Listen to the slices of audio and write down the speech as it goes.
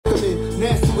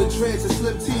Nasty with dreads, a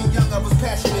slim teen, young, I was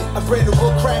passionate. I bred a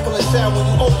real crackling sound when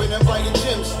you open and writing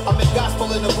gems. I make gospel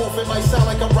in the booth, it might sound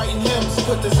like I'm writing hymns.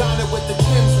 Put designer with the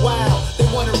Timbs, wow. They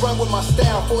wanna run with my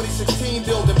style, 4016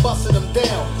 building, busting them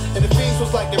down. And the fiends was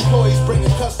like employees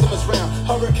bringing customers round.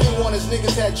 Hurricane warners,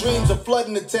 niggas had dreams of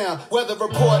flooding the town. Weather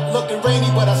report looking rainy,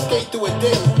 but I skate through it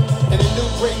daily. And a new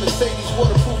gray Mercedes,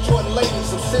 waterproof Jordan ladies.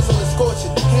 I'm sizzling,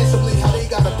 scorching, handsomely how they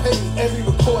gotta pay me. Every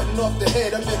recording off the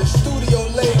head, I'm in the studio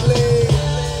lately.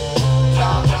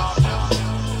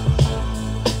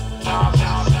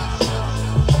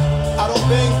 I don't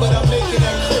bang, but I'm making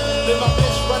that grip. Then my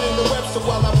bitch running the web, so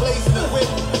while I'm blazing the whip,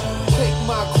 take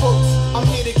my quotes, I'm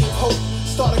here to give hope.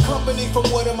 Start a company from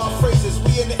one of my phrases.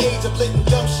 We in the age of letting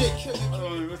dumb shit kill you. I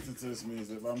don't really listen to this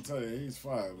music, but I'm telling you, he's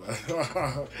fine, man.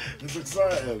 It's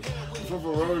exciting. From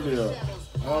a rodeo.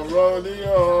 A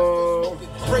rodeo.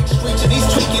 Break streets and he's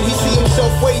tweaking. He see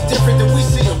himself way different than we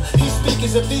see him. He's speaking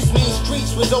as if these mean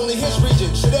streets was only his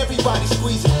region. Should everybody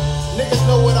squeeze him? Niggas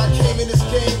know what I came in this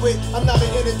game with. I'm not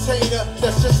an entertainer.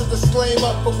 That's just a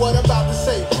disclaimer for what I'm about to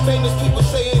say. Famous people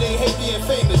saying they hate being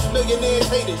famous. Millionaires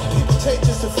hate it. People take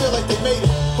just to feel like they made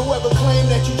it. Whoever claimed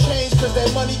that you changed cause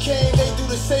that money came, they do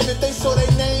the same if they saw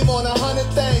their name on 100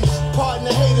 things. Pardon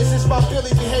the haters, it's my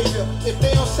Billy behavior. If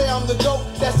they don't say I'm the GOAT,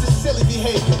 that's the silly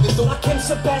behavior. It's the Hakim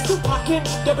Shabazz, Hakim,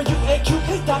 W-A-Q,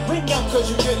 hate that ring out.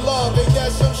 Cause you get love, ain't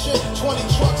that some shit? 20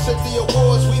 trucks at the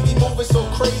awards, we be moving so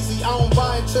crazy. I don't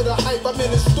buy into the hype, I'm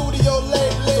in the studio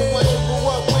lately. The ones you grew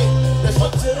up with, that's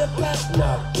up to the back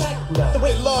now, back now.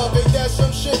 With love, ain't that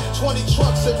some shit? 20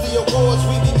 trucks at the awards,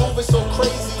 we be moving so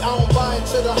crazy. I don't buy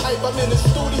into the hype, I'm in the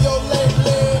studio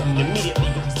lately. And immediately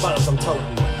with these rhymes I'm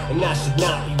toting, and I should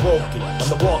not be woken. I'm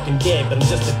the walking dead, but I'm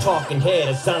just a talking head,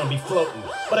 a zombie floating.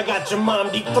 But I got your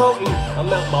mom deep throating. I'm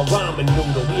out my ramen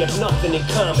noodle. We have nothing in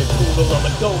common, poodle. I'm a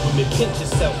Doberman. Pinch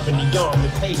yourself in the arm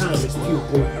and pay homage,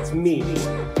 pupil. It's me.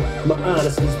 My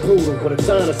honesty's brutal, but it's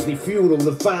honestly futile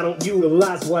if I don't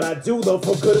utilize what I do, though,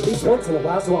 for good at least once in a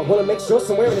while. So I wanna make sure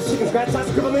somewhere in the chicken scratch I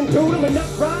scribble and doodle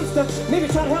enough rhymes to maybe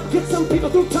try to help get some people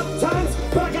through tough times.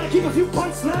 But I gotta keep a few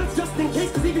punchlines just in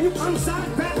case, cause even you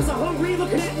unsigned rappers are hungry,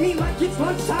 looking at me like it's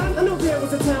lunchtime. I know there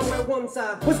was a time where one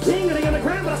side was king of the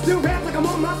underground, but I still rap like I'm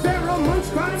on my Pharaoh munch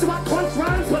grind. So I crunch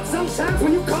rhymes, but sometimes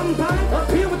when you combine up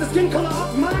here with the skin color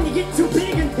of mine, you get too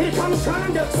big and here it comes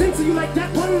trying to censor you like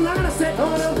that one line I said.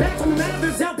 Oh no, back from the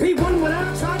Mathers LP1 when I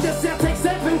tried to sell, take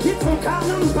 7 kids from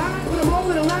Columbine, put them all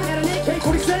in a line at an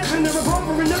AK-47, a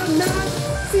revolver and a 9.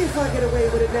 See if I get away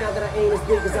with it now that I ain't as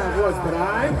big as I was, but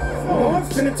I'm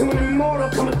morphed into an immortal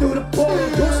coming through the portal.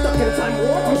 You're stuck in a time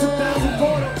warp from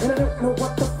 2004, and I don't know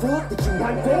what the fuck that you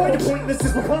want for. You're pointless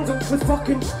as Rapunzel with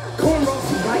fucking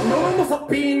cornrows. You right normal, fuck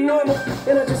being normal.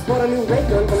 And I just bought a new ray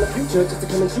gun from the future just to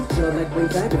come and shoot you like Wayne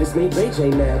Fabulous made Ray J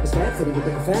mad. This fat city with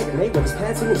like a faggot, made with his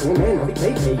pad singing to a man while he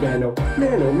played piano.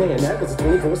 Man, oh man, that was a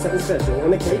 24/7 special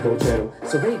on the cable channel.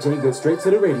 So Ray J went straight to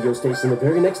the radio station the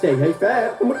very next day. Hey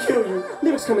Fab, I'ma kill you.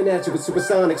 Lyrics coming at you with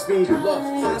supersonic speed. You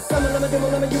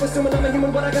assuming I'm a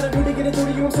human. What I gotta do to get it through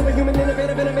to you? I'm superhuman,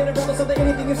 innovative, rebel. So that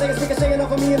anything you say is ricocheting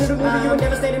off of me and it'll move you and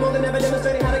devastating more than ever,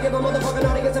 demonstrating how to give a motherfucking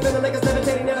audience a feeling like it's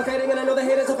levitating, never fading. And I know the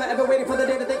haters are forever waiting for the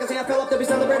day that they can say I fell off to be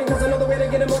celebrating. Cause I know the way to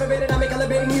get it motivated. I make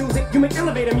elevating music. You make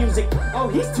elevator music. Oh,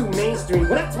 he's too mainstream.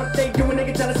 Well, that's what they do when they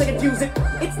get jealous, they confuse it.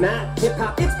 It's not hip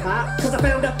hop, it's pop. Cause I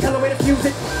found a hella way to fuse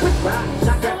it. With rock,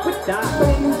 shock rap, with die.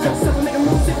 Don't move yourself and make them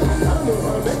lose it. I don't know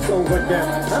how to make songs like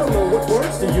that. I don't know what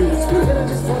words to use. And I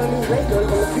just want a new ray gun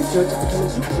from the future just to come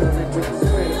and shoot you like with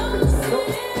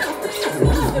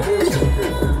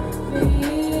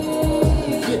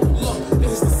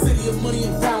money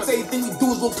and pounds. Everything we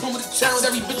do is gonna come with a challenge.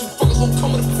 Every bitch you fuck is gonna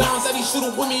come with a bounce. Every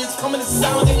shooter with me is coming to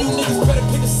sound. And you niggas better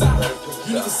pick a side.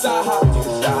 You niggas side hop.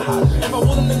 If I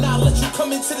want them to not let you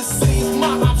come into the city, it's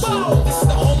my option. This is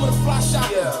the home of the fly shop.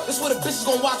 This is where the bitches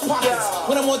gonna watch pockets.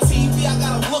 When I'm on TV, I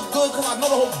gotta look good cause I know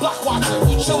the whole block watching.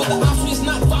 We chill with the ops, we is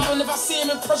not following. If I see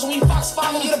him in person, we fox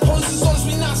following. Yeah, the police is on us,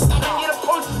 we not stopping. Yeah, the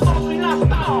police is on us, we not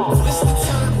stopping. This is the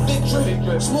time, big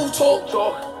drip, smooth talk.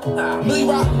 Millie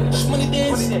rock, money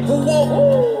dance, who walk.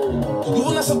 You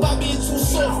will not survive being too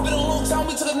soft. Been a long time,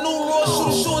 we took a new raw. Shoot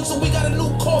a show until we got a new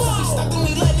course. We stopped and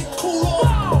we let it cool off.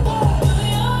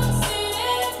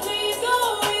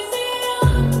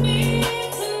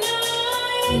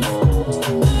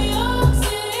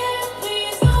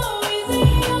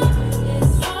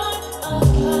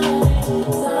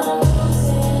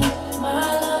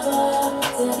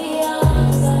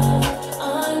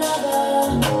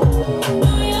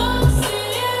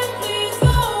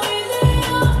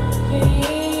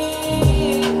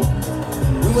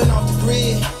 We went off the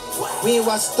grid, we ain't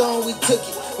watched Stone, we took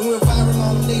it. We went viral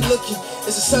on them, they looking.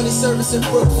 It's a Sunday service in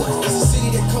Brooklyn. It's a city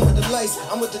that come with the lights.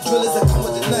 I'm with the drillers that come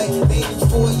with the night. They ain't do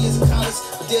 4 years of college,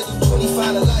 but they'll do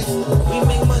 25 to life. We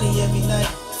make money every night.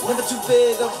 Never too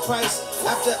big of a price.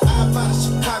 After I buy the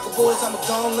Chicago boys, I'ma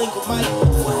go and link with Mike.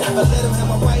 And if I let him have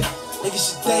my wife, niggas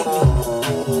should thank me.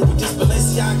 With this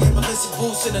Balenciaga and Balenci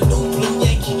boots and a new blue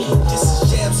Yankee. This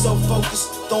is jam so focused,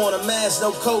 throwing a mask,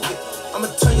 no COVID. I'ma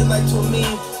turn your life to a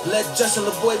meme, let Justin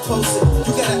LeBoy post it.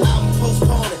 You got an album,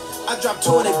 postpone it. I dropped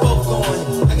 2 and they both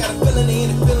going. I got a feeling they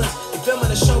in the feelings. They filming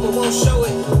the show but won't show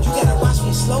it. You gotta watch me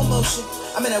in slow motion.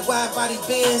 I'm in that wide body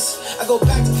Benz. I go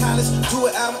back to college, do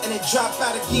an album, and then drop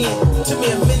out again. Took me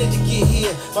a minute to get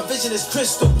here. My vision is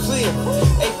crystal clear.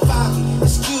 Hey, Bobby,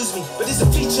 excuse me, but it's a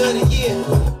feature of the year.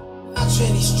 Out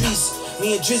here in these streets,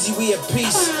 me and Drizzy, we at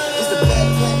peace. It's the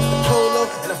backpack, the polo,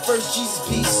 and the first Jesus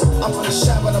piece. I'm from the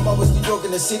shop, but I'm always New York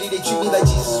in the city. They treat me like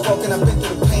Jesus is walking. I've been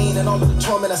through the pain and all of the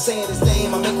torment. I say in his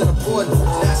name, I'm making a report.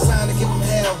 Now I sign to give him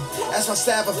hell. Ask my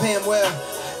staff, I pay him well.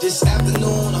 This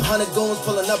afternoon, 100 goons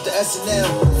pulling up to SNL.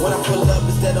 When I pull up,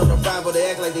 it's dead on arrival.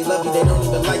 They act like they love you, they don't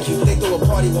even like you. They throw a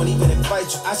party, won't even invite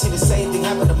you. I see the same thing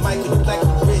happen to Michael. You black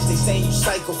on the bridge, they saying you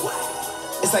psycho.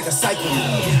 It's like a cycle.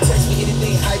 If you text me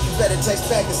anything hype, you better text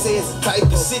back and say it's a type.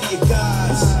 The city of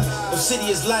gods, no city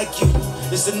is like you.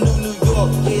 It's the new New York,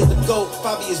 here's the GOAT.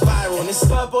 Bobby is viral, and it's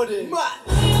my body.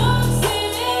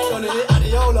 On the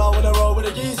Adiola when I roll with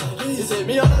a geezer. You see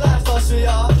me on the lifestyle,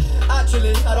 sweetheart.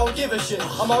 Actually, I don't give a shit.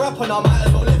 I'm a rapper now, might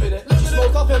as well live in it.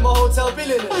 Smoke up in my hotel, bill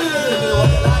in it. You can do what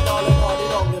you like, darling, hardly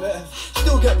don't give it.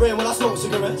 Still get brain when I smoke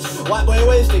cigarettes. White boy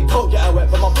wasted, coke get wet.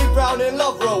 But my big brown in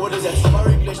love roll with his ex. I'm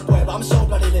a English boy, but I'm so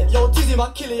bloody lit. Yo, Dizzy, my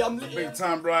killie, I'm lit. Big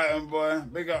time Brighton boy.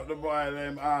 Big up the boy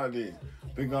named Hardy.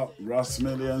 Big up Russ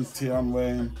Millions, Tion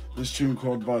Wayne. This tune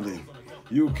called Body.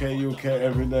 UK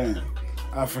every day.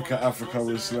 Africa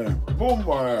we slay. Boom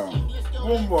boy.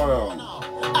 Boom boy.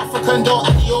 African don't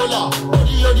Adiola.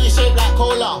 Body shaped like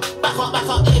cola. Back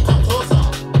up, here come closer.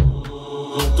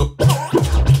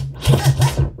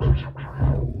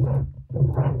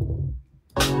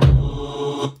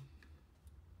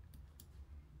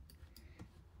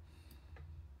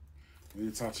 When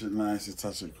you touch it nice, you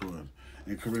touch it good.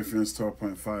 In Corinthians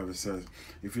 12.5 it says,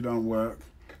 if you don't work,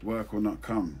 work will not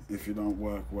come. If you don't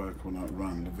work, work will not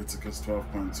run. Leviticus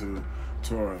 12.2,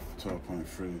 Torah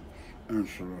 12.3, and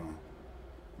Shara.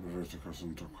 Leviticus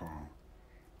and Torah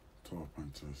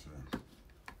 12.2 says.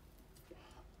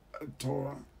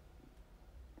 Torah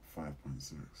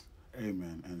 5.6.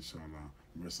 Amen, inshallah,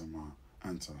 Mrisama,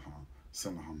 Antaha,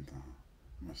 Salahamta,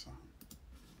 Masa.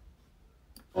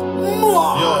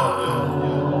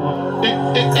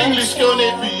 English girl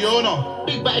named Fiona.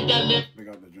 Big bad gal named. Big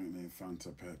up the drink named Fanta,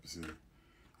 Pepsi,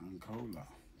 and Cola.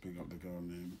 Big up the girl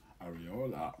named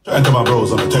Ariola. Enter my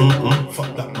bros on the tape.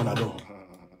 Fuck that man, I don't.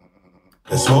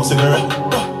 Let's smoke cigarette.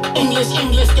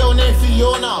 English girl named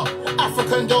Fiona.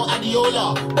 African don't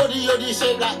Adiola. Body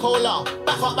shaped like cola.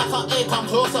 Back up, here come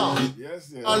closer.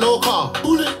 Yes. A loca.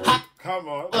 Come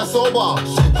on. A sober.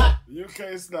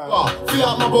 UK style. Free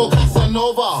up my bro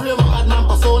Casanova. Free my bad man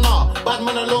persona. Bad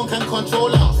man alone can control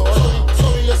her.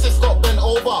 Sorry, your sis got bent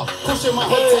over. Pushing my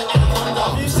head to Anaconda.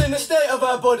 Have you seen the state of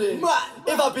her body?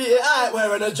 If I beat it, I ain't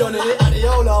wearing a Johnny.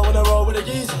 Adiola when I roll with a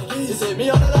geezer. You see me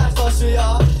on the lifestyle,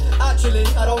 sweetheart. Actually,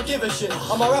 I don't give a shit.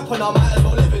 I'm a rapper now, might as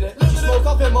well live in it. Smoke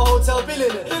up in my hotel, bill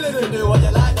in it. You can do what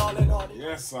you like, darling.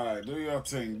 Yes, I do your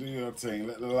thing.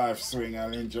 Let the life swing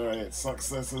and enjoy it.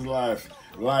 Success is life.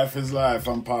 Life is life,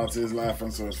 and party is life,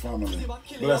 and so is family.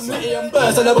 Bless you. You know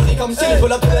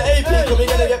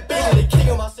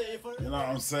what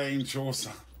I'm saying,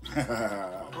 Chaucer?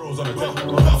 Bros on the tape.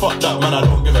 Fuck that man, I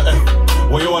don't give a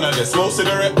F. What you wanna get? Smoke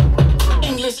cigarette?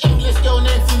 English girl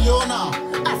named Fiona.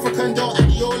 African don't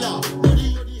Adiola.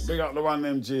 Big up the one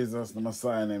named Jesus, the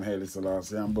Messiah named Haile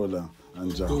Selassie, and Buddha,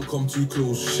 and Jah. Don't come too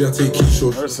close, shit, I take you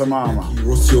short. Ursa Mama.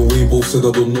 Rossi and Wayne both said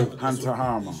I don't know. Hanta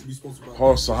Hama.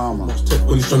 Horsa Hama. Tech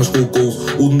when he's trying to score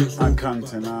goals. And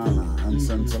Cantinana. And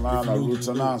Centilana.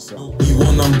 Rutanasa.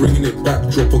 E1, I'm bringing it back.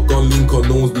 Drop a gun, link on,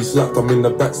 no one's be slapped. I'm in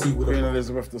the backseat with Queen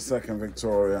Elizabeth II,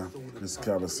 Victoria, Miss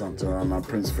Carlos Santana,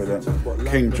 Prince Philip,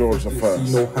 King George I.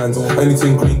 no hands.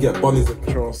 Anything green, get bunnies.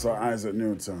 Chaucer, Isaac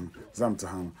Newton,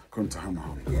 Zamtaham,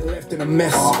 Kuntahama. Left in a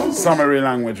mess. Summary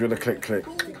language with a click.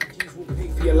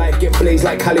 Your life get blazed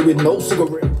like Cali with no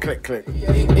cigarette. Click.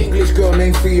 English girl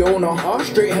named Fiona.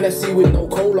 Straight Hennessy with no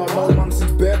cola. No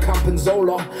nonsense, bear camp and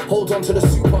Zola. Hold on to the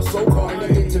super soaker.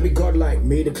 Anything to be godlike.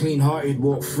 Made a clean hearted,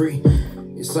 walk free.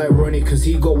 It's ironic cause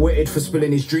he got wetted for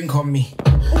spilling his drink on me.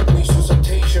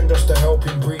 resuscitation just to help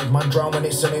him breathe. Man drown when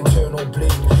it's an internal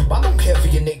bleed. But I don't care for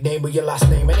your nickname or your last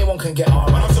name. Anyone can get on.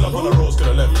 Man, I'm still up on the roads to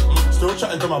the left. Still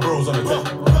chatting to my bros on the tech.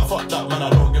 Fuck that, man, I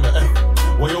don't give a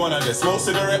F. What you wanna get? Smoke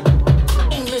cigarette?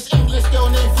 English girl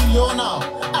named Fiona.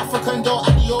 African girl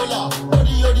Adiola.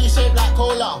 Body yoddy shaped like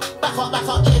cola. Back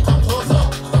up, here come closer.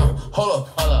 Hold up.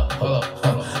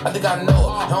 I think I know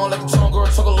her. I don't let the tongue girl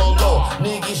talk a little low.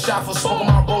 Nigga get shot for smoking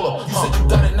my roller. You said you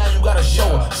got it, now you gotta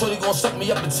show her. Shorty gon' suck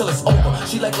me up until it's over.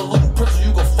 She like a little pretzel,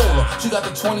 you gon' fold her. She got the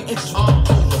 20 inches with the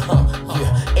closure,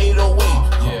 yeah, 808.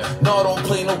 Yeah. No, I don't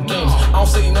play no games. I don't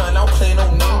say nothing, I don't play no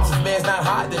names. If man's not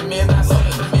hot, then man's not saying.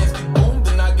 If man's get boomed,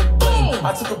 then I get blamed.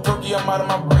 I took a perky, I'm out of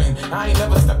my brain. I ain't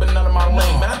never stepping out of my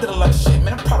lane. Man, I did a lot of shit,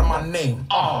 man, I'm proud of my name.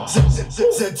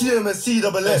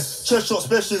 ZTMSCSS, chest shot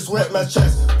specialist, wet my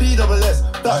chest. BSS,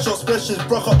 that shot specialist,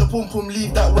 broke up the pum pum,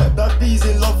 leave that wet. Bad bees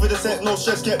in love with the set, no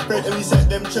stress, get bread. And we set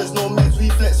them chests, no meds, we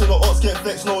flex on the odds, get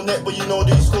vexed, no net, but you know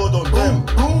they scored on them.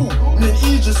 Then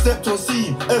E just stepped on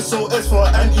C, SOS for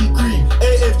an anti-green.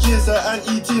 AFG is an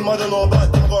anti-team, I don't know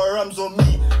about them, got rams on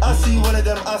me. I see one of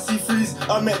them, I see freeze,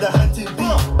 I met the hunting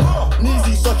beat.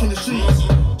 Kneesy stuck in the streets,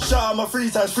 shout out my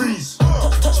 3 times freeze.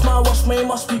 Touch my watch, man,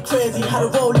 must be crazy. Had a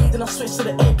roll lead, then I switched to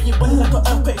the AP. Went like an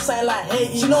earthquake, something like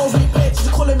Haiti. She knows me, bitch, she's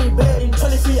calling me baby.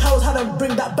 23 hours, had to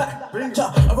bring that back. A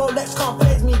Rolex can't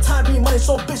phase me, time be money,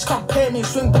 so bitch can't pay me.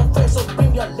 Swing both face, so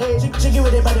bring your leg. Jiggy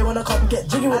with it, but they wanna come get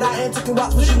jiggy with it. I ain't taking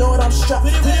rocks, but you know what I'm strapped.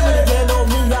 With it, yeah, know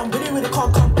me, I'm with it,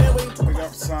 can't compare when you talk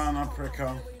about San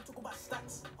Africa,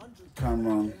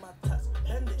 Cameron,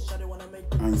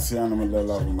 and Sienna with the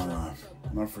love of my life.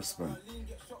 Enough respect.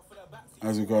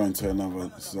 As we go into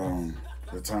another zone,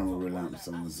 the time will relapse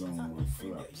and the zone will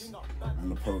flaps.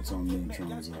 And the proton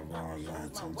neutrons of our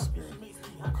light and spirit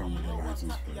will come with the light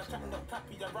and spirit of our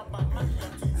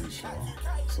inshallah.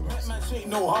 Ain't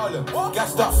no Harlem,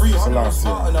 gas that 300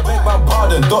 Spartan, I beg my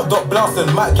pardon, dot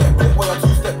blasting, might get blipped while I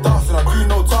 2-step dancing, I do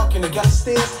no talking, the gas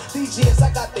stairs, DJs,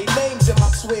 I got their names in my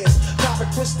swears,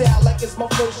 popping crystal like it's my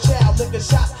first child, living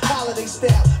shots, holiday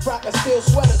style, rockin' steel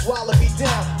sweaters while I be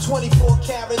down, 24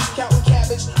 carats, counting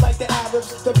cabbage like the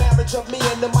Arabs, the marriage of me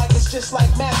and the mic is just like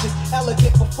magic,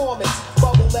 elegant performance,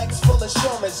 bubble X full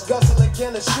assurance, guzzling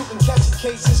Guinness, shooting, catching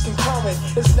cases concurrent,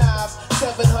 it's knives,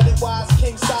 700 wise,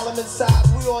 King Solomon size,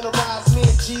 we on the rise, me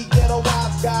and G, ghetto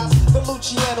wise guys, the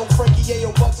Luciano, Frankie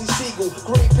Yayo, Bugsy Siegel,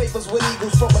 green papers with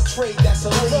eagles from a trade that's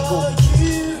illegal.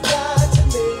 You got to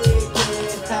make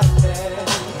it happen.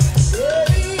 Yeah.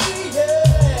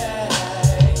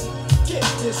 Get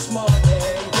this money,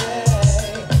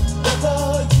 yeah. That's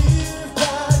all you've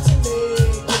got to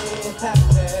make it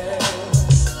happen.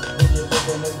 When you're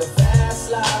living in the fast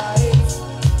life.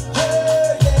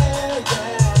 Yeah.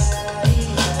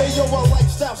 Hey yo, our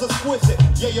lifestyle's exquisite.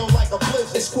 Yeah, yo, like a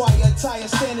blizzard. It's quiet attire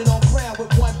standing on ground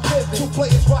with one pivot. 2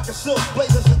 players rockin' silk,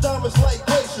 blazers and diamonds like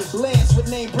glaciers. Lands with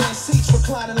name brand seats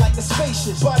reclining like the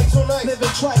spaceships. Bodies on ice,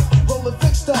 Living tripe, rolling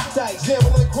fixed up dice.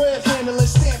 gambling grams, Handling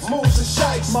stamps, moves and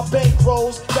shites. my bank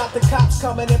rolls, got the cops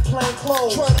coming in plain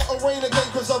clothes. Trying to arraign again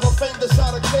cause of a fame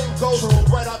decided game goes.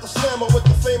 Right out the slammer with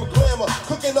the fame of glamour.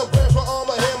 Cooking up grams with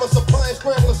armor hammer, supplying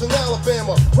scramblers in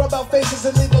Alabama. Rub out faces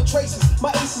and leave no traces.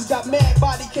 My aces got mad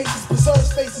body cases, preserve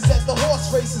spaces at the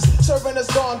horse races. Serving us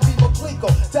gone, Viva Clico.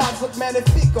 Dimes look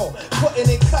magnifico. Putting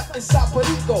it cut inside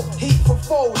Perico. Heat for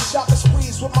foes, shopping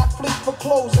sprees with my fleet for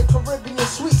clothes and Caribbean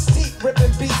sweets. Deep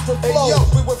ripping beats for Hey flows. yo,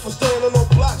 we went from standing on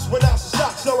blocks, went out to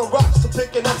socks, selling rocks to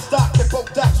picking up stock at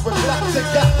both docks. When black tick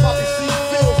got poppy seed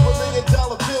bills, $1 million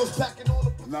bills packing on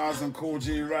the. Nas and Cool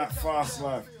G rap Fast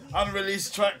Life.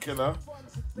 Unreleased track, you know.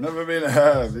 Never been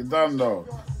heard. It done though.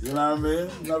 You know what I mean?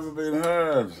 Never been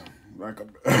heard. Like a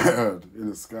bird in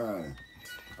the sky.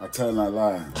 I tell no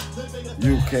lie.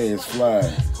 UK is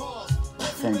flying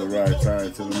from the right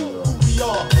side to the middle. We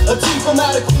are a team from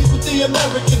out of Queens with the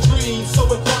American dream, so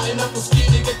we're plotting up a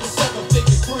scheme to get the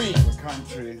 7-figure cream. The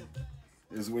country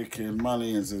is wicked.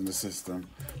 Money is in the system.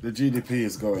 The GDP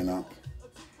is going up,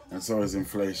 and so is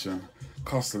inflation.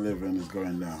 Cost of living is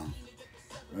going down.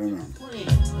 You know. I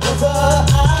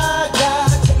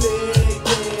got to make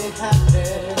it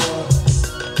happen.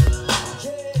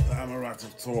 The Amaranth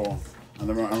of Tor and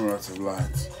the Amaranth of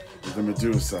Light is the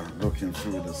Medusa looking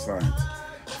through the sight.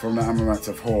 From the Amaranth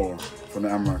of Whore, from the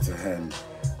Amaranth of Hen,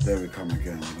 there we come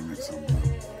again with the mix on down.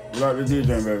 You like the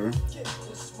DJing, baby?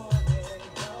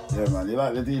 Yeah, man. You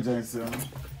like the DJing still?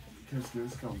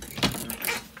 Kiss, come. Okay,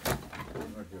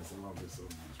 so I love this so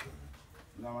much, baby.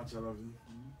 You know how much I love you?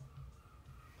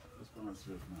 Let's go on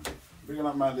Swift, man. Bringing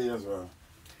up my Lee as well.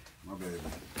 My baby.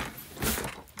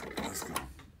 Let's go.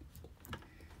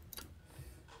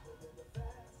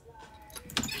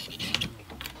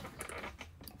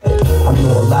 I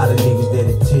know a lot of niggas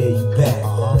that'll tear you back.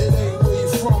 It ain't where you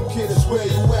from, kid, it's where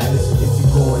you at. If you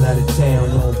going out of town,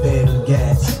 don't bear them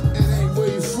gas. It ain't where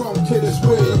you from, kid, it's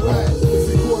where you at.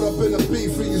 If you caught up in a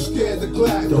beef and you scared to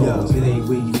clap. Dogs, it ain't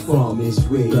where you from, it's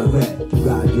where you at. You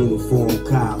got uniform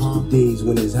cops, the days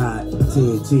when it's hot.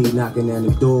 TNT knocking down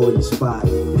the door of your spot.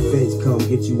 The feds come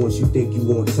get you once you think you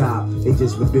on top. They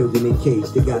just rebuilding their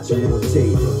case, they got you on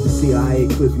tape. The CIA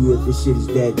clip you if this shit is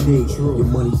that deep. Your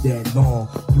money's that long,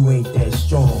 you ain't that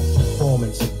strong.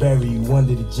 Informants will bury you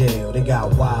under the jail. They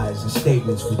got wires and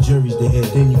statements for juries to hear.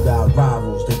 Then you got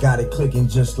rivals, they got it clicking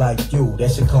just like you.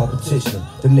 That's your competition.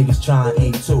 Them niggas trying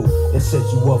ain't too. They set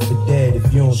you up for dead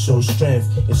if you don't show strength.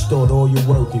 Extort all your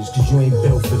workers, cause you ain't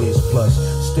built for this. Plus,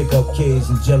 stick up kids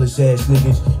and jealous ass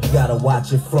niggas. You gotta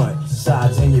watch your front,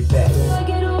 sides and your back.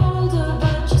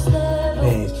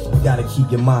 Man, you gotta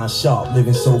keep your mind sharp,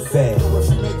 living so fast.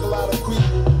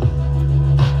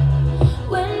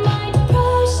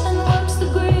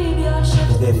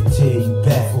 That'll tear you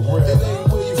back. It ain't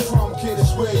where you from, kid,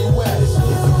 it's where you at. If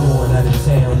you're going out of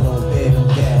town, don't bear them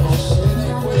gas. It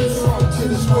ain't where you from,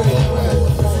 kid, it's where you at.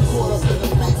 If you caught up in the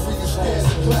beef and you scared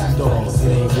to clap. Dogs, it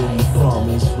ain't where you from,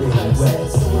 it's where you at.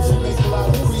 So if you make a lot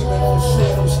of cream and don't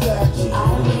share them stacks. I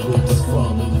wake up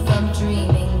screaming from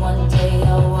dreaming. One day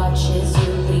I'll watch as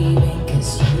you're leaving.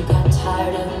 Cause you got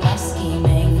tired of my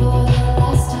scheming. For the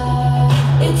last time,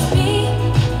 it's me.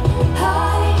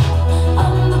 Hi,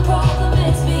 I'm the problem,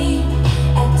 it's me.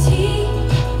 At tea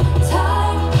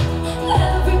time,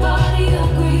 everybody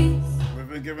agrees. We've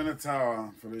been given a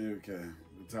tower for the UK.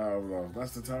 The Tower of Love.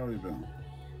 That's the tower we've been.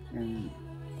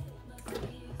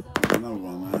 Another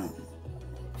one, man.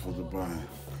 For Dubai,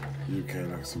 UK,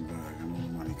 Luxembourg, and all the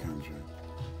money countries.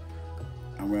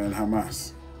 And we're in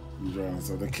Hamas.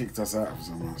 So they kicked us out of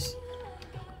Hamas.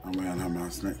 And we're in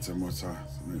Hamas, next to Muta,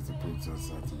 next to Puta,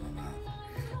 something like that.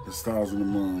 The stars and the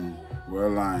moon were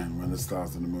aligned when the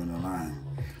stars and the moon align.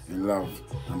 In love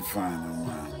and fine and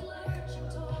wine.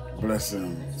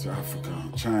 Blessing to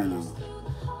Africa, China,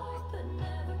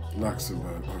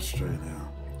 Luxembourg, Australia,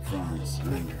 France,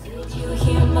 England. You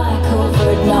hear my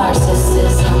covert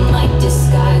narcissism, like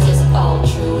disguises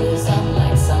altruism,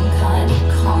 like some kind of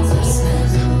congressman.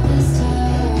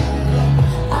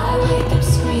 I wake up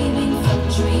screaming from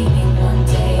dreaming. One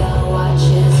day I'll watch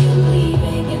as you're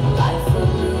leaving, and life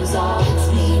will lose all its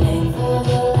meaning. For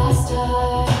the last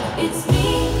time, it's me.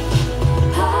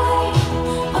 Hi,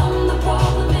 I'm the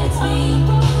problem, it's me.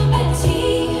 At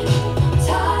tea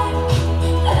time,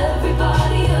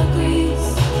 everybody agrees.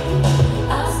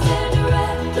 I stare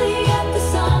directly at the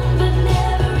sun, but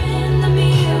never in the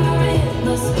mirror. It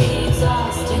must be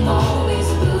exhausting, always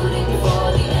rooting for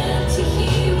the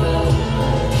anti-hero.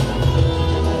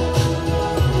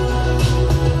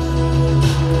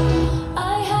 I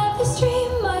have this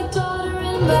dream, my daughter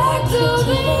in back to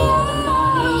the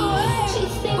she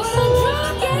thinks I'm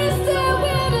drunk and still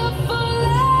with a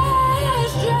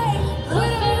flashlight.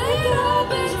 But I little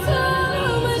bit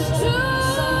too much to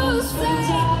say.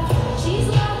 She's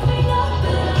laughing up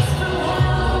at us from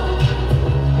hell.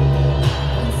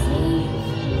 It's me.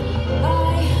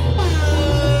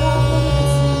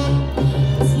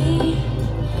 It's me.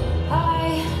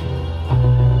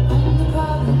 I'm the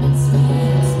problem. It's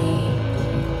me.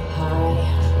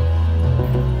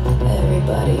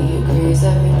 Everybody agrees.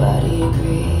 Everybody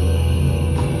agrees.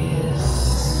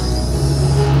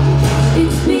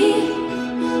 It's me.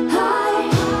 Hi,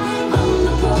 I'm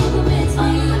the problem. It's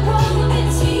me.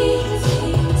 It's tea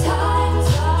times.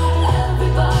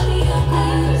 Everybody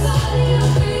agrees.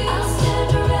 I stare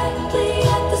directly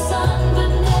at the sun,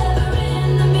 but never in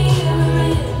the mirror.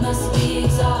 It must be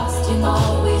exhausting,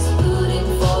 always rooting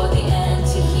for the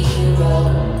anti-hero.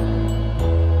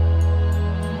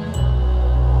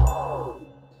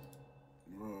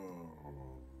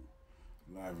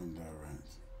 Live and direct.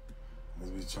 As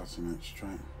we chatting it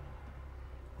straight,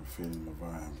 we're feeling the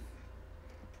vibe.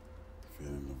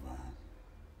 Feeling the vibe.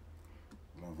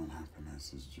 Love and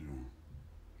happiness is due.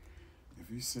 If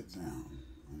you sit down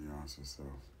and you ask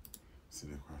yourself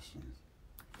silly questions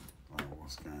like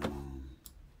what's going on,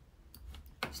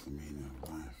 what's the meaning of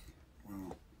life?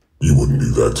 Well, you wouldn't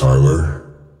do that,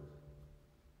 Tyler.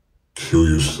 Kill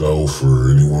yourself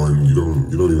or anyone. You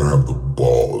don't even have the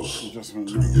balls to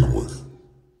begin with.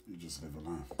 You just live a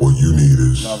life. What you need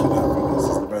is love and happiness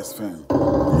is the best thing.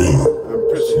 Me.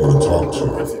 Someone to talk to.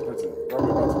 It's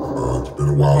been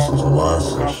a while since the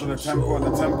last session, so tell me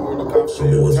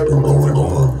what's been going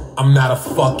on. I'm not a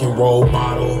fucking role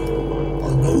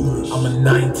model. know this. I'm a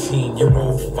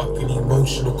 19-year-old fucking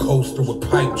emotional coaster with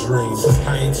pipe dreams.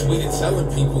 I ain't tweeted telling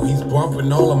people he's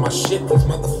bumping all of my shit. These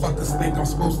motherfuckers think I'm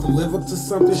supposed to live up to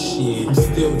something. Shit, I'm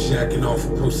still jacking off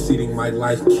and proceeding my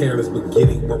life careless, but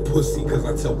getting more pussy cause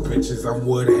I tell bitches I'm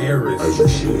Wood Harris.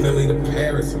 Philly to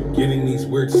Paris, I'm getting these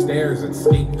weird stares at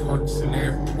skate parks and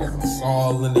airports. It's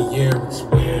all in the air, it's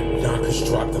weird. Yonkers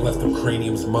dropped and left them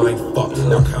craniums mind fucked.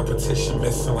 Now competition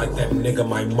missing like that nigga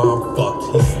my mom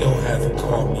fucked. He still hasn't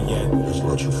called me yet. It's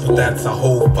not your fault. But that's a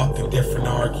whole fucking different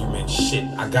argument. Shit,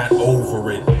 I got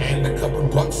over it. And a couple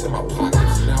bucks in my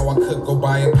pockets. Now I could go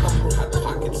buy a couple hot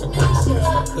pockets. I'm I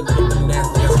could get the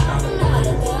nastiest collard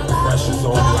greens. Pressure's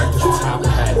on me like this top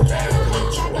hat.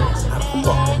 How the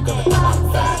fuck I'm gonna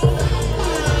top that?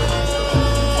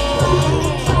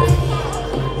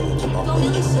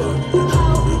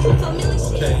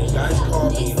 Okay, you guys call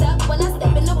me. When I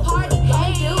step in the party,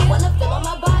 I do wanna feel on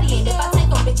my body. And if I take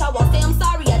a bitch, I won't say I'm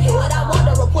sorry. I do what I want,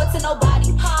 don't report to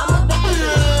nobody. I'm a bad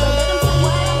bitch, so let him see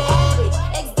what I'm average.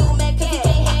 Ex-dude mad cause he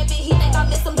can't have it. He think I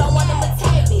miss him, don't want him to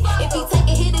tap it. If he take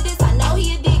a hit of this, I know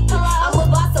he addicted. I'm a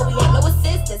boss, so we ain't no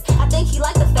assistants. I think he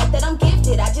like the fact that I'm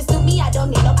gifted. I just do me, I don't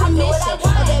need no permission. A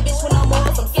bad bitch with no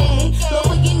morals, I'm scared. Lord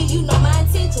forgive me, you know my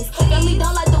intentions. Family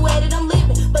don't like the way that I'm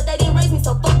living, but they didn't raise me,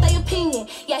 so fuck their opinion.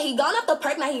 Yeah, he gone off the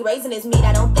perk, now he raising his meat.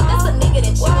 I don't think that's a nigga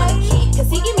that you wanna keep, cause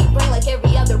he give me brain like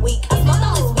every other week. I smoked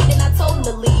all his weed and I told him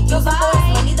to leave. Using for his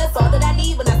money, that's all that I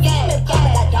need when I see him in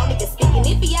public. I don't even speak, and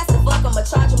if he asks to fuck, I'ma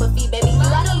charge him a fee, baby. You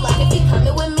out of luck if he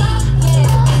coming with me.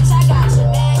 Yeah, bitch, I got you,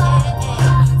 man.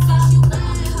 Since you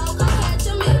blind, ho, come catch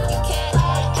him if you can.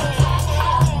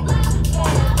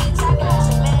 Bitch, I got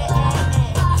you, man.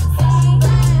 Since you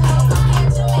blind, ho, come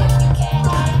catch him if you can.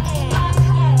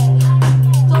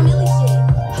 Family shit,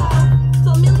 ho,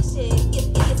 family shit.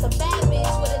 If it's a bad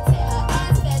bitch with a tat, her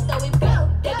ass fat, throw it back.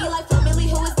 They be like, family,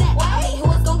 who is that? I mean,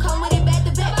 who is gon' come with it back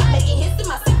to back? Making hits in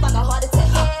my sleep like a heart attack.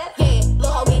 Yeah,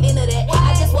 little hoe get into that.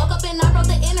 I just woke up and I broke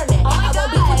the internet. I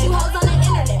won't beef with you hoes on the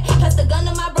internet. Press the gun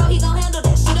to my bro, he gon' handle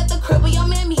that. Shoot at the crib with your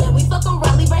mammy and we fuck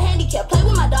around, leave her handicapped. Play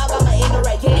with my dog, I'ma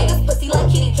interact. You niggas pussy like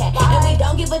kitty cat. And we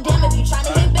don't give a damn if you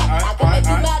tryna hit back. I can make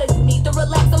you mad if you need to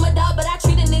relax. I'm a dog, but I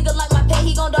treat a nigga like my pet.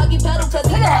 He gon' doggy pedal cause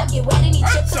he gon' get wet and he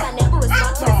chips. Cause I never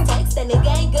respond to his text. That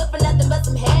nigga ain't good for nothing but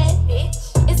some head, bitch.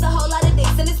 It's a whole lot of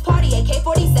dicks in this party.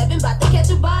 AK-47 bout to catch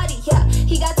a body, yeah.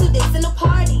 He got 2 dicks in the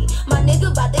party. My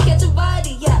nigga bout to catch a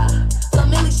body, yeah.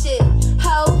 Family shit,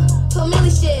 ho, family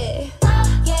shit.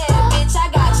 Yeah, bitch, I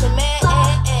got you, man.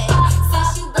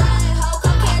 Since you blind, ho,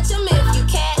 come catch him if you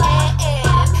can.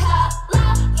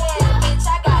 Yeah, bitch,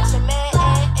 I got you, man.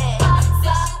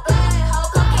 Since you blind, ho,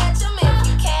 come catch him if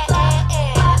you can.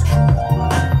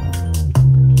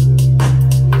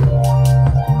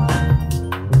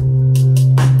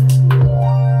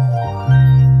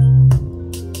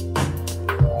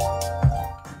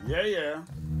 Yeah, yeah.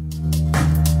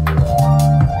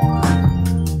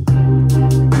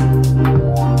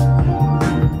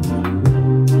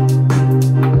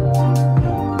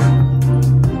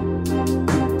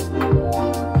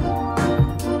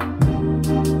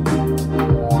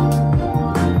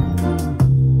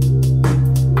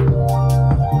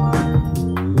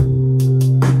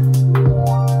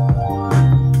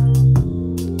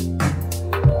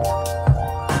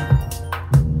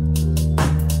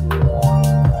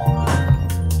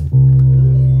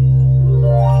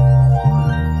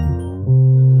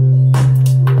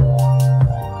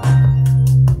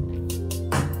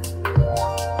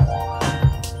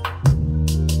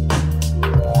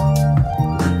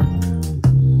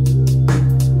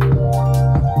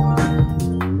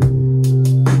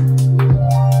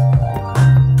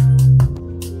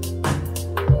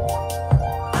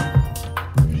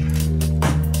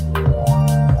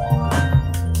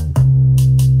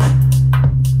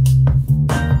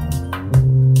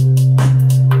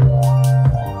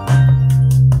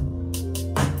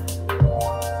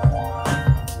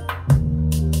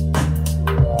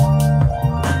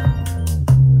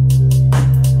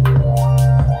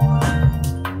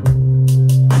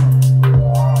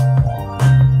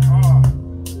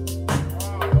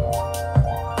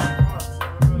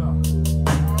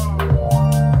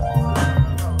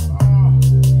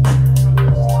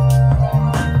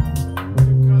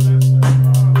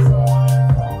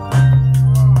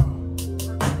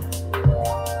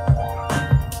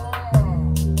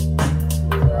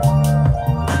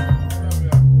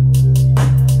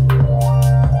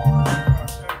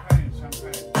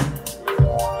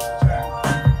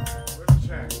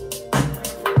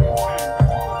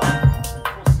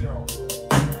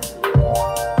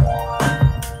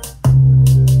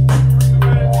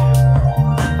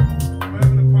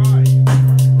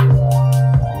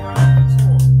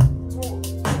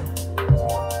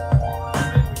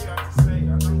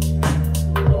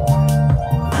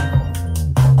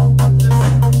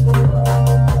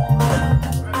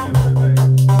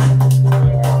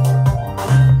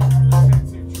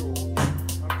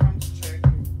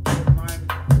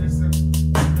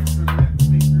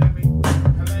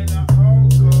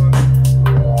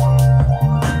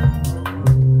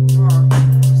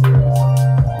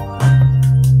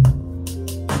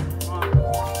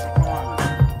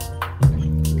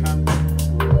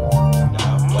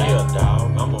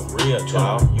 real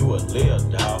dog. You a lil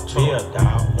dog. Bill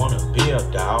dog. Wanna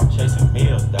build dog. Chasing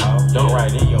meal dog. Don't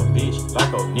ride in your bitch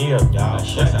like O'Neal dog.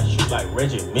 Shots I shoot like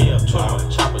Reggie Mill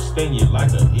dog. Chopper sting you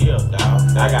like a eel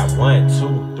dog. I got 1,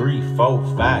 2, 3,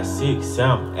 4, 5, 6,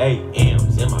 7, 8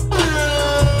 M's in my bank account.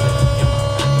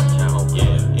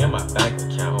 Yeah, in my bank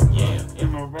account. Yeah,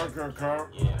 in my bank account.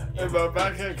 Yeah, in my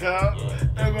bank account.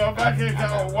 In my bank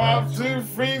account. 1, 2,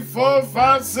 3, 4,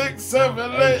 5, 6,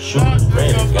 7, 8. Shoot,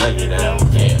 ready to gun you down.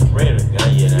 Yeah, ready to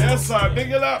gun you down. Yes, sir.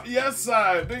 Big it up. Yes,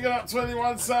 sir. Big it up.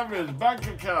 21 Savage. Bank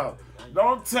account.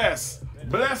 Don't test.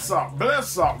 Bless up.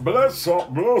 Bless up. Bless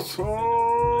up. Bless up.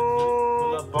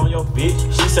 On your bitch,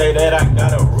 she say that I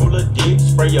got a ruler dick.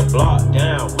 Spray your block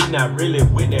down. We not really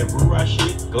with that Rura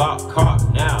shit. Glock cock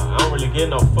now. I don't really give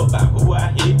no fuck about who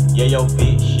I hit. Yeah, yo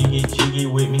bitch, she get jiggy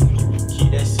with me.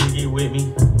 Keep that ciggy with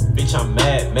me. Bitch, I'm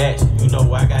mad match. You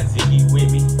know I got Ziggy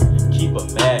with me. Keep a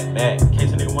mad Mac. In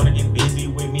case a nigga wanna get busy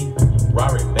with me.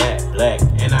 Rory matte black.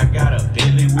 And I got a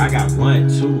Bentley. I got 1,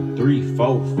 2, 3,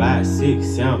 4, 5, 6,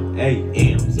 7, 8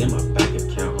 M's in my bank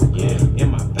account. Yeah,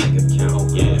 in my bank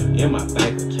account. Yeah, in my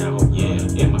bank account.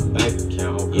 Yeah, in my bank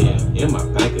account. Yeah, in my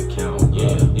bank account.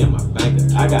 Yeah, in my bank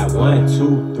account. I got 1,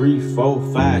 2, 3, 4,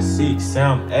 5, 6,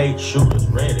 7, 8 shooters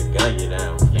ready to gun you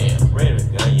down. Yeah, ready to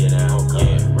gun you down.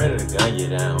 Yeah, ready to gun you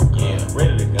down. Yeah,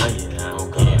 ready to gun you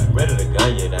down. Yeah, ready to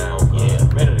gun you down. Yeah,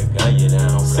 ready to gun you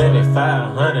down.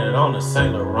 7500 on the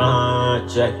Saint Laurent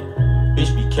jacket.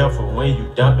 Bitch, be careful when you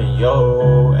dumping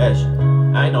your action.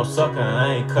 I ain't no sucker,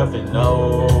 I ain't cuffing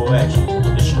no action.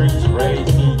 The streets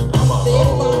raised me, I'm a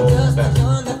whole bastard.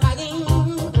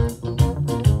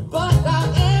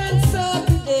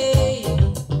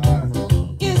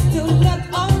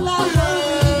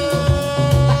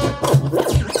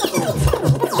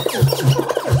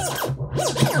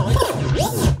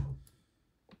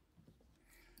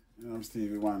 I'm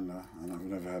Stevie Wonder, and I've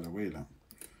never had a wheeler.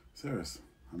 Serious,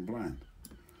 I'm blind.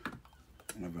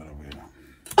 I've never had a wheeler.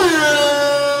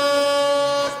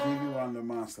 Stevie Wonder,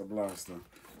 Master Blaster,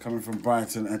 coming from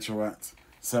Brighton, Etchewat,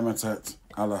 Semetet,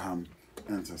 Alaham,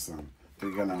 Enterson.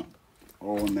 Bigging up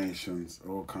all nations,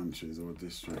 all countries, all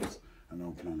districts, and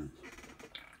all planets.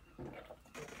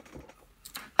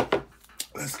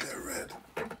 Let's get red.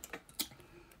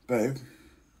 Babe,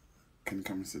 can you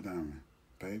come and sit down?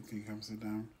 Babe, can you come sit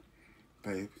down?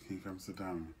 Babe, can you come sit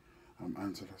down? I'm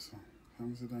Angela, so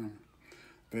come sit down.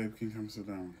 Babe, can you come sit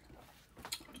down?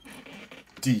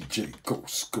 DJ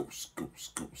Ghost, Ghost,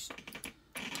 Ghost, Ghost.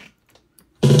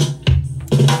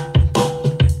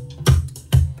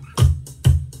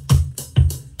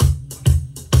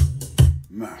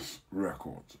 Mass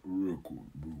Records, record.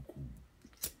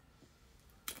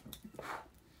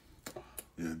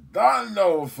 You don't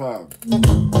know, fam.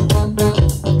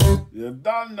 You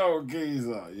don't know,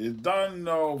 geezer. You don't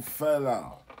know,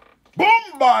 fella.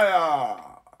 Bombaya!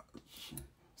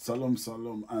 Salam,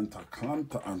 salam, anta,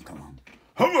 klanta, antamam.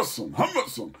 Hammerson,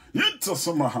 yinta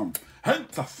samaham.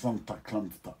 Henta santa,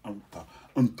 klanta, anta,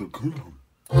 kulam.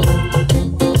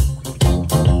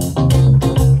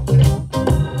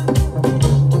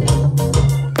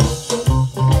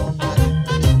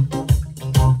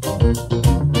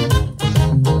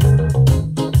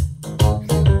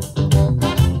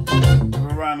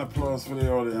 Applause for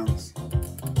the audience.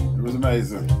 It was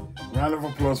amazing. Round of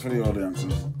applause for the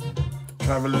audiences.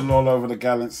 Traveling all over the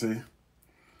galaxy.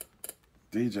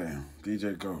 DJ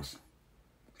Ghost.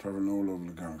 Traveling all over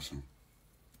the galaxy.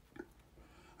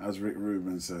 As Rick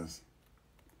Rubin says,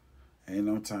 ain't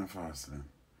no time for hustling.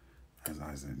 As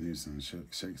Isaac Newton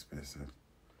Shakespeare said,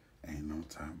 ain't no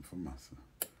time for muscle.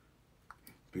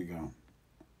 Big up.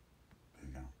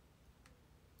 Big up.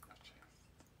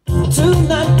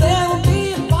 Tonight there will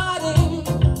be a party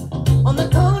on the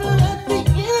corner at the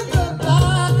end of the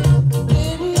block.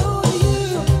 Didn't know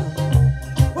you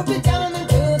would be down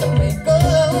until the break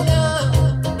of dawn.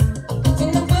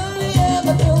 Seen nobody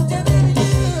ever told you that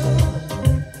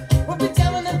you would be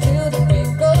down until the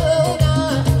break of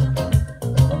dawn.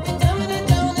 Would be down and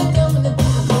down and down and down.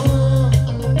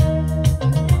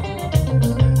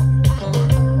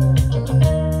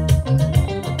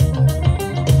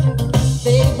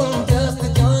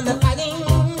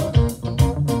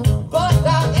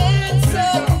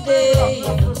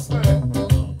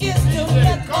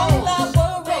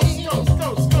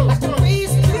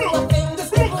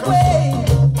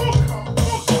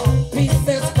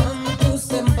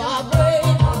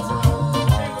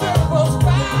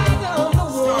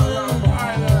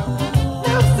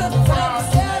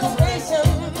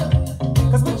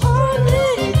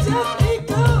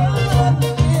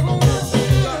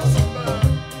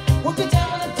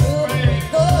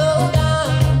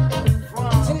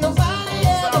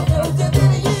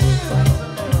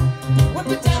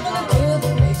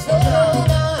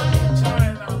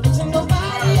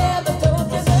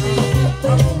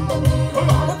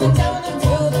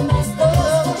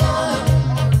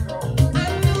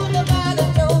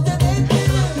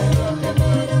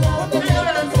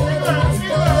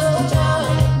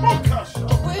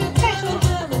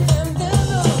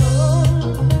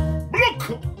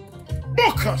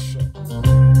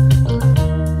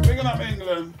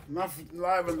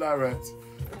 live and direct,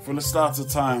 from the start of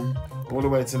time all the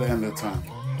way to the end of time.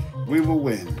 We will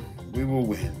win. We will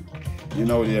win. You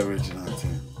know the original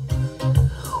team.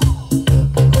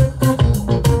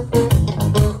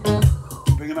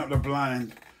 Bringing up the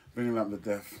blind, bringing up the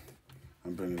deaf,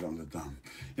 and bringing up the dumb.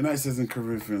 You know, it says in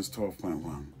Corinthians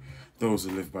 12.1, those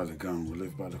who live by the gun will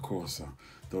live by the courser.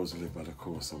 Those who live by the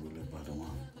courser will live by the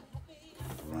one.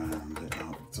 Round it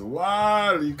up to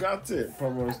one. You got it.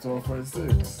 Proverbs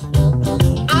 12.6.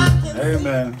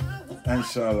 Amen.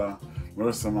 Inshallah.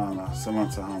 Murasamana.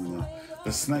 Samantha Hamna.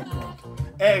 The snake god.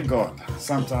 Air god.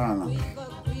 Santa Ana.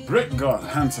 Brick god.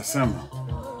 Hanta Sema.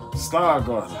 Star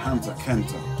god. Hanta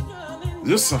Kenta.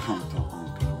 Yusa Hanta.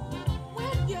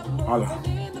 Allah.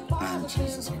 And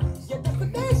Jesus Christ.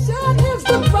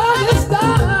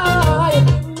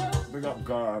 Big up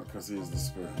God because He is the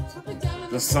Spirit.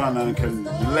 The Son and can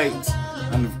relate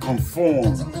and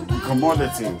conform in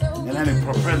commodity in any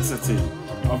propensity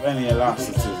of any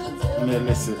elasticity, any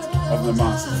illicit of the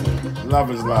masterty.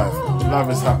 Love is life. Love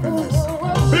is happiness.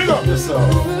 Big up yourself.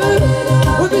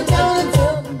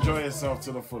 Enjoy yourself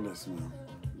to the fullest, man.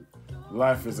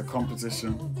 Life is a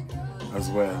competition as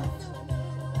well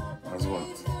as what?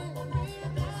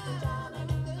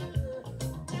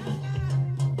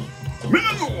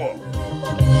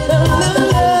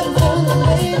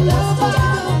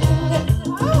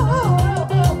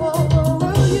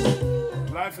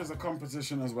 Life is a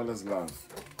competition as well as love.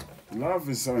 Love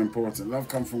is so important. Love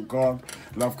comes from God.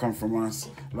 Love comes from us.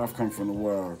 Love comes from the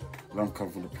world. Love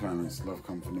comes from the planets. Love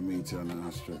comes from the meteor and the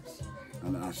asteroids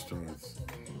and the asteroids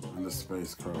and the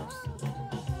spacecrafts.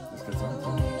 Let's get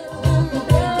on.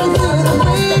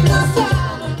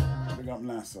 Big up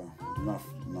NASA. Enough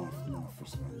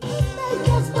respect.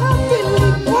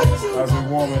 As we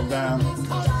warm it down.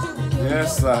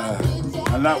 Yes,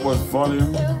 and that was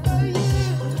volume.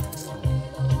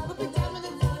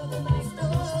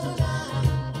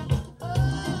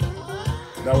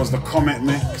 That was the Comet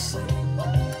Mix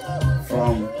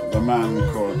from the man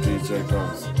called DJ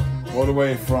Ghost. All the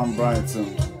way from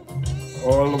Brighton,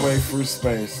 all the way through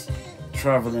space,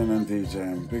 traveling and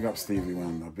DJing. Big up Stevie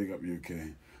Wonder, big up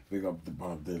UK, big up the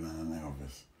Bob Dylan and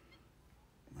Elvis.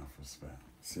 Enough respect.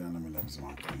 See, enemy loves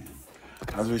my queen.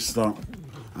 As we stop,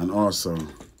 and also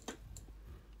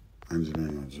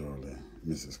Angelina Jolie,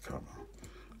 Mrs. Cover,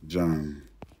 John,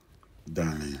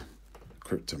 Danny,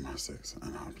 Cryptomastics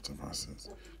and Octopuses,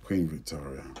 Queen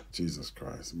Victoria, Jesus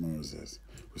Christ, Moses,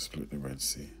 who split the Red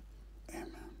Sea.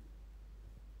 Amen.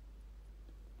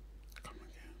 Come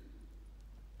again.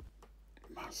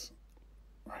 Mass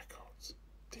Records,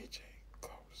 DJ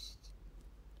Ghost.